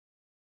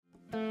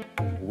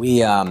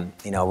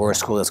We're a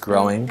school that's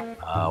growing.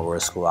 We're a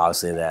school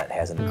obviously that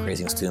has an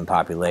increasing student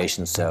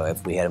population, so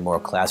if we had more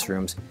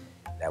classrooms,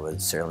 that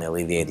would certainly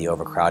alleviate the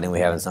overcrowding we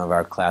have in some of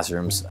our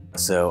classrooms.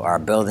 So our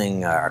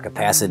building, our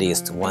capacity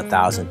is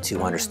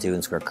 1,200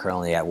 students. We're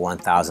currently at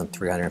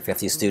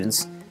 1,350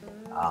 students.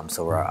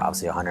 So we're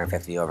obviously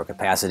 150 over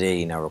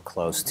capacity. We're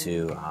close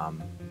to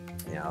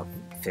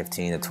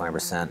 15 to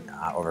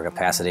 20% over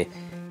capacity.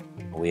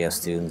 We have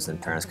students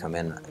and parents come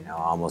in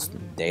almost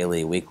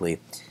daily, weekly,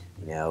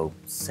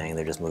 saying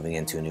they're just moving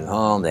into a new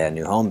home. They had a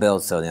new home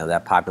built, so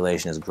that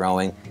population is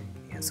growing,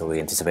 and so we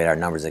anticipate our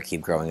numbers to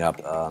keep growing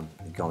up,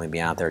 going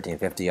beyond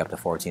 1,350 up to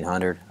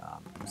 1,400.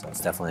 So it's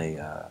definitely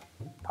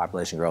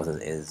population growth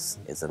is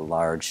a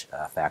large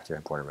factor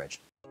in Porter Ridge.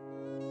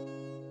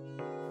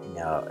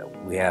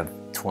 We have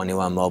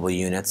 21 mobile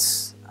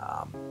units.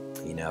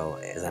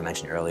 As I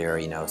mentioned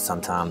earlier,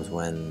 sometimes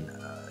when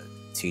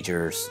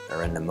teachers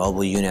are in the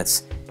mobile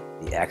units,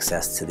 the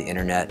access to the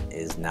internet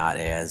is not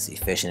as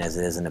efficient as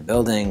it is in the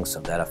building, so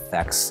that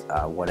affects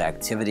what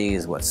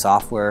activities, what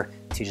software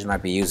teachers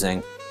might be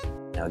using.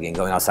 Again,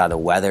 going outside the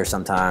weather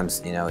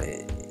sometimes,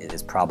 it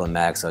is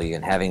problematic. So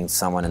again, having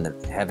everyone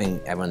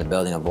in the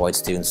building avoid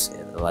students,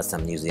 it lets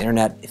them use the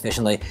internet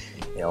efficiently.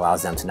 It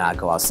allows them to not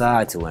go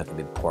outside to when it could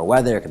be poor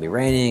weather, it could be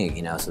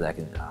raining, so that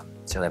can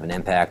certainly have an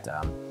impact.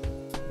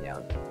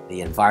 The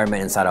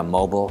environment inside of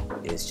mobile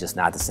is just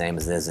not the same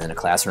as it is in a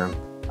classroom.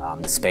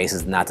 The space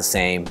is not the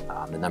same.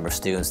 The number of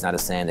students is not the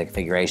same. The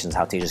configurations,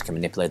 how teachers can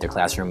manipulate their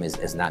classroom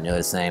is not nearly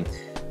the same.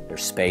 Their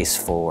space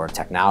for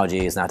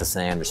technology is not the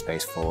same. Their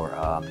space for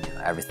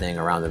everything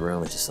around the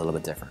room is just a little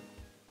bit different.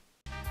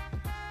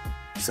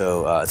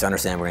 So to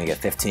understand, we're going to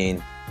get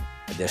 15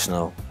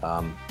 additional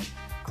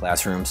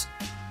classrooms,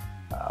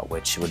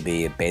 which would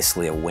be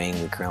basically a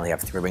wing. We currently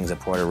have 3 wings at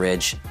Porter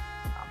Ridge.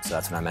 So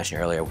that's what I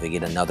mentioned earlier. If we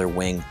get another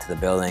wing to the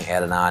building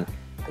added on,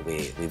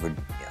 we've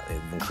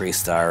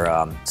increased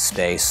our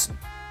space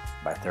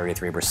by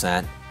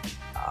 33%.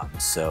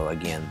 So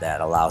again, that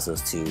allows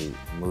us to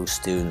move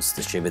students,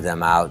 distribute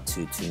them out,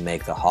 to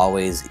make the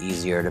hallways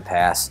easier to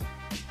pass,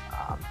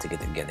 to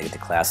get to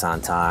class on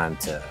time.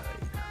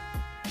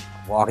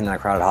 Walking in a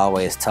crowded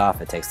hallway is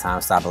tough. It takes time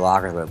to stop at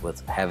lockers, but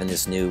with having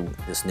this new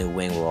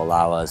wing will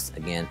allow us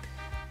again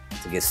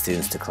to get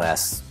students to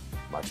class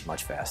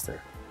much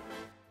faster.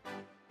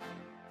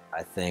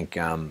 I think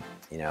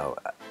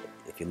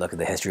if you look at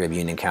the history of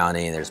Union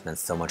County, there's been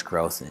so much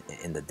growth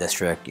in the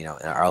district,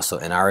 also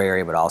in our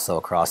area, but also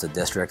across the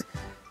district.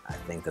 I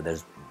think that there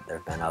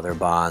have been other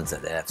bonds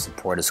that have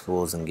supported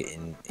schools and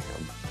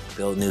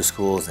built new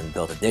schools and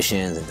built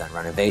additions and done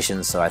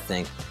renovations. So I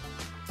think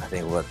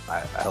what I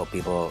hope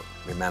people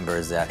remember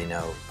is that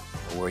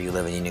where you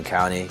live in Union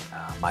County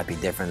might be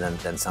different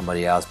than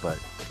somebody else, but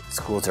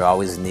schools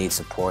always need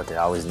support. They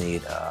always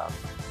need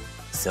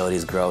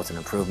facilities growth and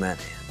improvement,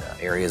 and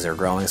areas are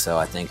growing. So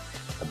I think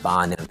the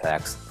bond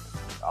impacts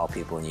all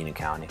people in Union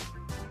County.